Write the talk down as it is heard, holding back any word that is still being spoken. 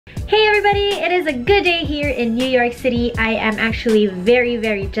Hey everybody, it is a good day here in New York City. I am actually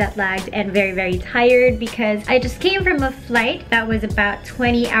very jet lagged and very tired because I just came from a flight that was about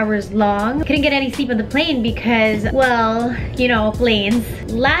 20 hours long. Couldn't get any sleep on the plane because, well, you know, planes.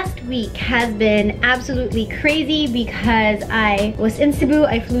 Last week has been absolutely crazy because I was in Cebu,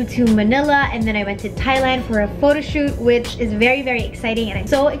 I flew to Manila, and then I went to Thailand for a photo shoot, which is very exciting, and I'm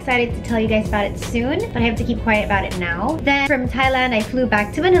so excited to tell you guys about it soon, but I have to keep quiet about it now. Then from Thailand, I flew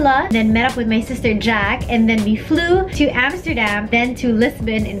back to Manila, then met up with my sister Jack, and then we flew to Amsterdam, then to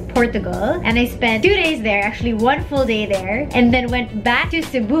Lisbon in Portugal, and I spent 2 days there, actually 1 full day there, and then went back to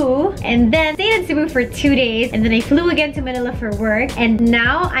Cebu, and then stayed in Cebu for 2 days, and then I flew again to Manila for work, and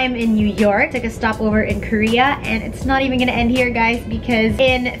now I'm in New York. Took a stopover in Korea, and it's not even gonna end here, guys, because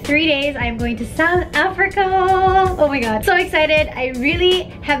in 3 days I'm going to South Africa. Oh my god, so excited. I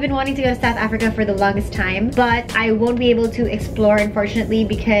really have been wanting to go to South Africa for the longest time, but I won't be able to explore, unfortunately,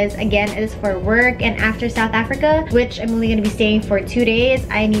 because again, it is for work, and after South Africa, which I'm only gonna be staying for 2 days,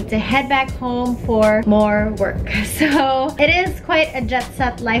 I need to head back home for more work. So it is quite a jet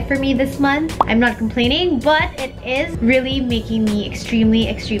set life for me this month. I'm not complaining, but it is really making me extremely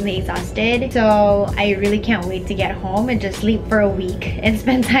exhausted. So I really can't wait to get home and just sleep for a week and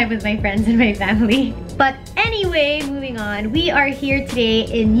spend time with my friends and my family. But anyway, moving on, we are here today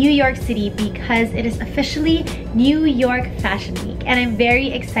in New York City because it is officially New York Fashion Week, and I'm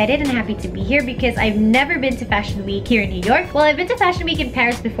very excited and happy to be here because I've never been to Fashion Week here in New York. Well, I've been to Fashion Week in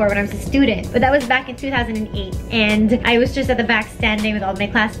Paris before when I was a student, but that was back in 2008, and I was just at the back standing with all my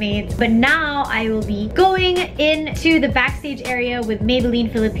classmates. But now I will be going into the backstage area with Maybelline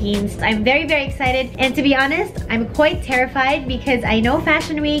Philippines. I'm very excited, and to be honest, I'm quite terrified because I know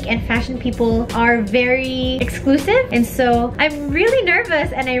Fashion Week and fashion people are very exclusive, and so I'm really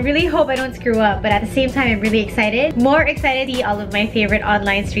nervous and I really hope I don't screw up, but at the same time I'm really excited. More excited to see all of my favorite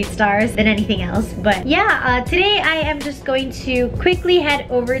online street stars than anything else. But yeah, today I am just going to quickly head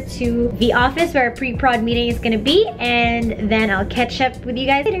over to the office where our pre-prod meeting is gonna be, and then I'll catch up with you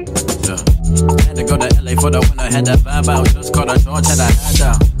guys later. Had to go to LA for the winter, had that vibe out, just caught a George, had a hat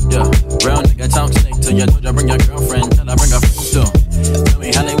down. Yeah, real nigga talk snake till you told you bring your girlfriend, till I bring her friends too. Tell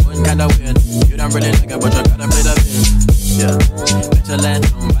me how they wouldn't kinda weird. You don't really nigga, but you gotta play the biz. Yeah, bet your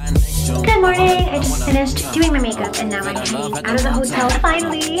last room by next year. Good morning, I just finished doing my makeup and now I'm heading out of the hotel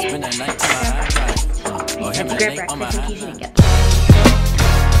finally. I had to grab breakfast in case you didn't get that.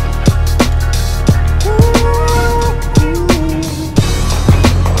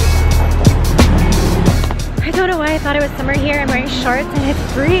 I don't know why I thought it was summer here. I'm wearing shorts and it's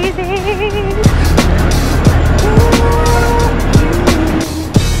freezing.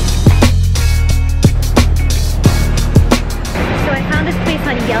 So I found this place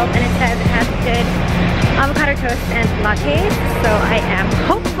on Yelp and it says it has good avocado toast and lattes. So I am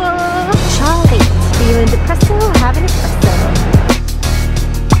hopeful. Charlie, do you want an espresso? Have an espresso.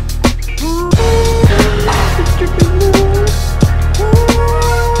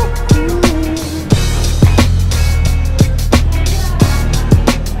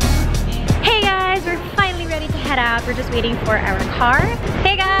 We're just waiting for our car.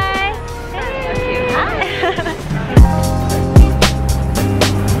 Hey guys! Hey! Hi!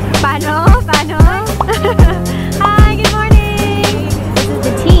 Paano? Hi, good morning! This is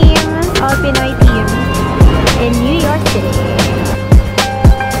the team, all Pinoy team in New York City.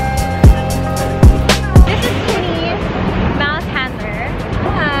 This is Penny, Mal's handler.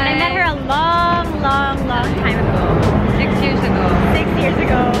 Hi! I met her a long time ago. 6 years ago. 6 years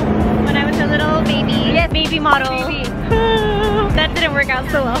ago. When I was a little baby. Yes, baby model. Baby. That didn't work out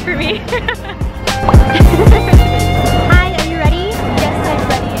so well for me. Hi, are you ready? Yes, I'm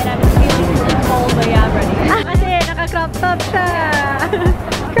ready, and I'm feeling really cold, but yeah, I'm ready. Kasi naka-crop top siya.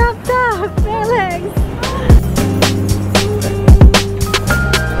 Crop top, Felix.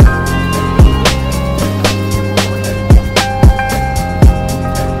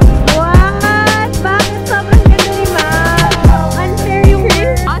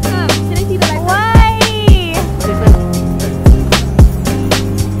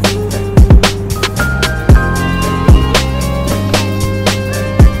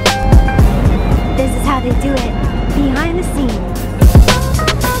 They do it behind the scenes.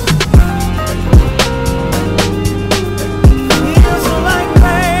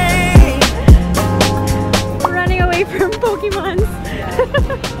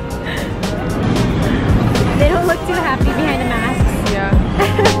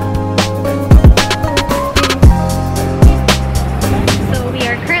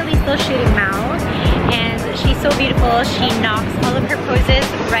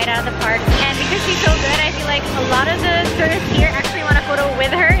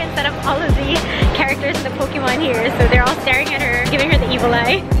 all of the characters in the Pokemon here. So they're all staring at her, giving her the evil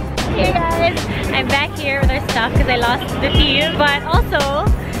eye. Hey guys, I'm back here with our stuff because I lost the theme. But also,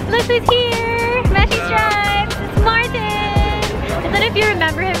 look who's here! Matching stripes! It's Martin! I don't know if you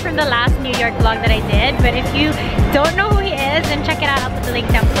remember him from the last New York vlog that I did, but if you don't know who he is, then check it out. I'll put the link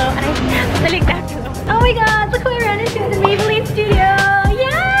down below. And I have the link down below. Oh my god, look who I ran into at the Maybelline studio!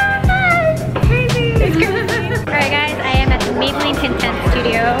 Yes! Crazy! It's crazy! Alright guys, I am at the Maybelline Tinted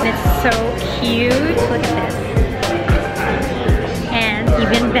studio. And it's so cute. Look at this. And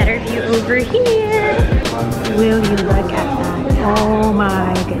even better view over here. Will you look at that? Oh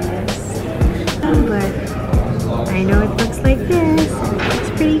my goodness. But I know it looks like this. It's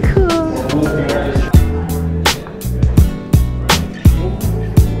pretty cool.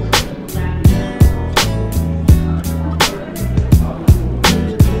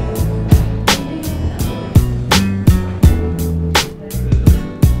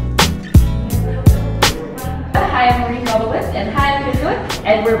 Hi, I'm Maureen Wroblewitz, and hi, I'm Kryz,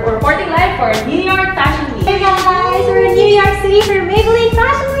 and we're reporting live for New York Fashion Week. Hey guys, we're in New York City for Maybelline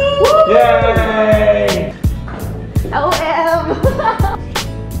Fashion Week! Woo! Yay! OM!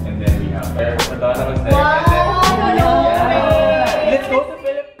 And then we have Madonna was there. Wow! Let's go to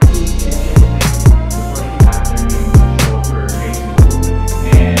Philippines.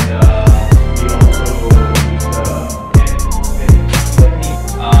 And we also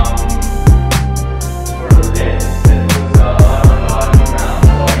for this, it was a lot of around,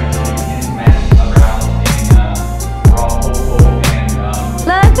 raw cocoa and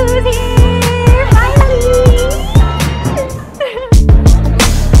Look who's here! Finally!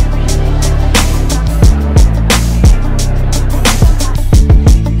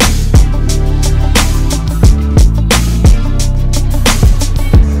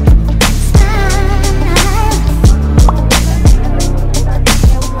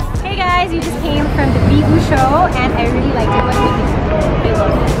 Hey guys, we just came from the Bigu show and I really liked it. What do you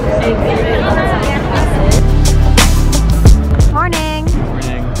think? I love it. Morning!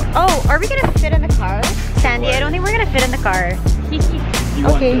 Oh, are we gonna fit in the car? Sandy, I don't think we're gonna fit in the car.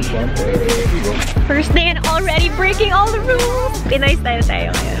 Okay. First day and already breaking all the rules! Pinoy style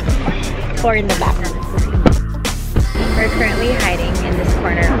tayo ngayon. Four in the back. We're currently hiding in this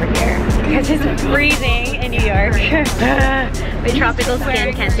corner over here because it's freezing in New York. My tropical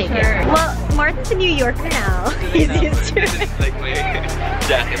skin can't take it. Well, Martin's in New York now. He's used to it. like my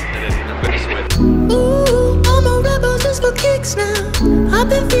jacket and I'm gonna sweat. Ooh, I'm a rebel just for kicks now. I've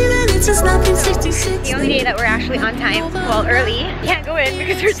been feeling it since 1966. The only day that we're actually on time, well early, can't go in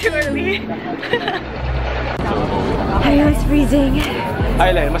because we're too early. I know it's freezing.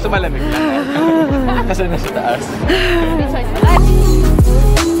 Ay lang, mas malamig na. Kasi nasa taas.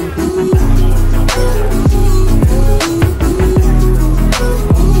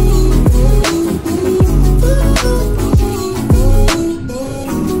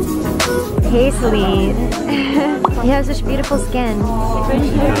 Hey Celine. You have such beautiful skin.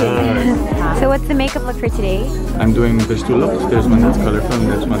 So what's the makeup look for today? I'm doing, there's two looks. There's one that's colorful and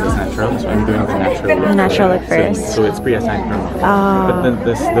there's one that's natural. So I'm doing the natural look. Natural look first. So it's pre-assigned for me. Oh. But then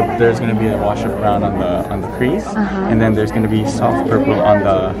there's going to be a wash of brown on the crease, and then there's going to be soft purple on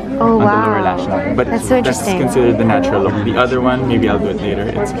the lower lash line. But That's so interesting. That's considered the natural look. The other one, maybe I'll do it later.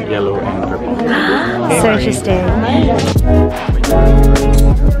 It's yellow and purple. So interesting.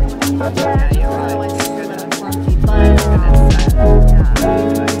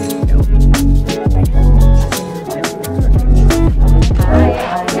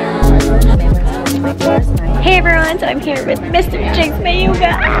 Hey everyone, so I'm here with Mr. Jigs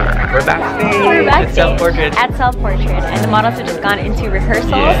Mayuga. We're backstage. We're backstage at Self-Portrait. At Self-Portrait, and the models have just gone into rehearsal,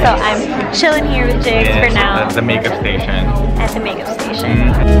 so I'm chilling here with Jigs for now. At the makeup station. At the makeup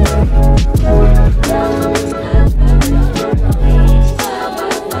station.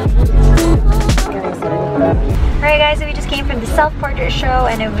 Alright guys, so we just came from the Self-Portrait show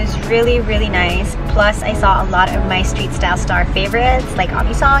and it was really, really nice. Plus, I saw a lot of my street style star favorites like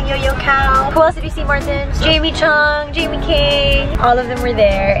Aimee Song, Yo-Yo Cow. Who else did we see, Martin? Jamie Chung, Jamie King. All of them were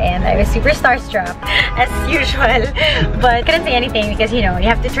there and I was super starstruck as usual. But couldn't say anything because, you know, you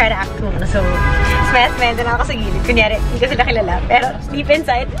have to try to act cool. So, smile din ako sa gilid. Kunyari, hindi ko sila kilala. Pero deep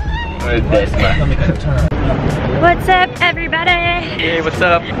inside, what's up, everybody? Hey, what's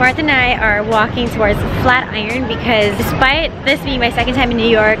up? Martin and I are walking towards Flatiron because despite this being my second time in New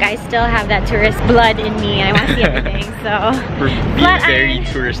York, I still have that tourist blood in me and I want to see everything. So We're being very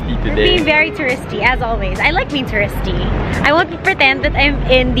touristy today. We're being very touristy, as always. I like being touristy. I won't pretend that I'm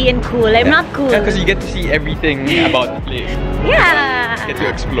indie and cool. I'm not cool. Yeah, because you get to see everything about the place. Yeah. You get to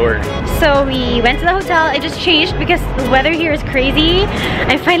explore. So we went to the hotel. I just changed because the weather here is crazy.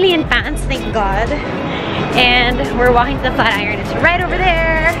 I'm finally in fans, thank God. And we're walking to the Flatiron. It's right over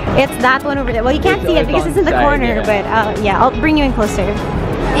there. It's that one over there. Well, you can't see it because it's in the corner, but yeah, I'll bring you in closer.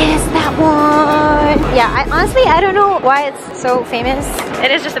 It is that one. Yeah, honestly, I don't know why it's so famous.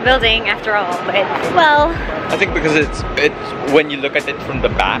 It is just a building after all, but well. I think because it's when you look at it from the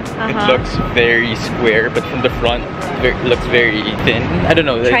back, it looks very square, but from the front, it looks very thin. I don't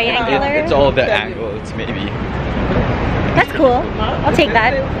know. Triangular? It's all the angles, maybe. That's cool. I'll take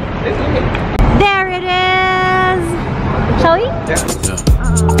that. There it is. Shall we?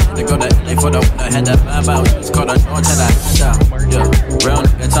 They go to LA for the winter, had that vibe out. It's called a George, had that yeah. Real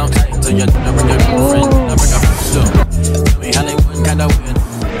nigga talk to you, bring your girlfriend, bring a friend too. Tell me how they wouldn't kind of win.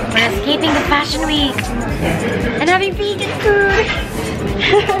 We're escaping the fashion week and having vegan food.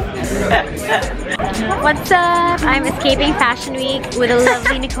 What's up? I'm escaping fashion week with a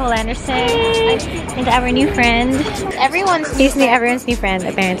lovely Nicole Anderson and our new friend. Everyone's new friend,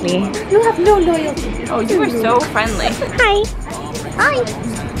 apparently. You have no loyalty. Oh, you were so friendly. Hi. Hi.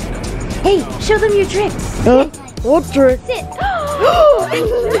 Hey, show them your trick. What trick? Sit. Go.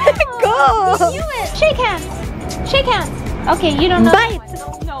 You knew it. Shake hands. Shake hands. Okay, you don't know. Bite.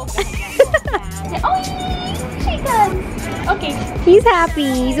 No. Oh, shake hands. Okay. He's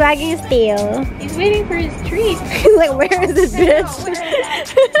happy. He's wagging his tail. He's waiting for his treat. He's like, where is this bitch?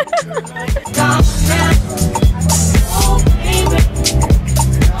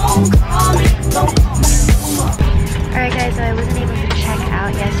 Alright guys, so I wasn't able to check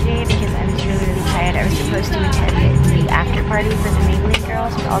out yesterday because I was really tired. I was supposed to attend the after party for the Maybelline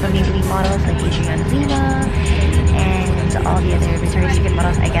girls with all the Maybelline models like Adriana Lima and all the other Victoria's Secret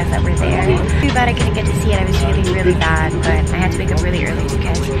models, I guess, that were there. Too bad I couldn't get to see it. I was feeling really bad, but I had to wake up really early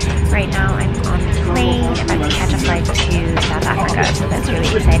because right now I'm on the plane about to catch a flight to South Africa, so that's really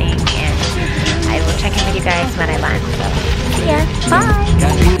exciting, and I will check in with you guys when I land. So, see ya. Bye!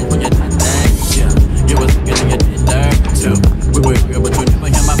 You was getting your dick there too. We were real, but you never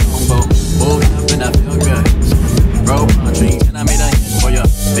hear my phone go. Moved up and I feel good. Roll on trees and I made a hit for ya.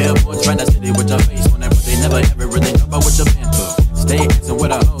 Billboards trying to city with your face whenever they never ever really know about what you've been through. Stay dancing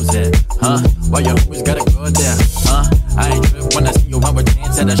with our hoes at, huh? Why you always gotta go there, huh? I ain't trip when I see you out with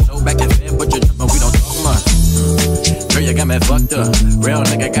dance at a show back in Feb, but you're tripping, we don't talk much. Girl, you got me fucked up. Real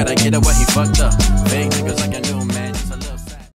nigga gotta get it what he fucked up. Fake niggas like you know.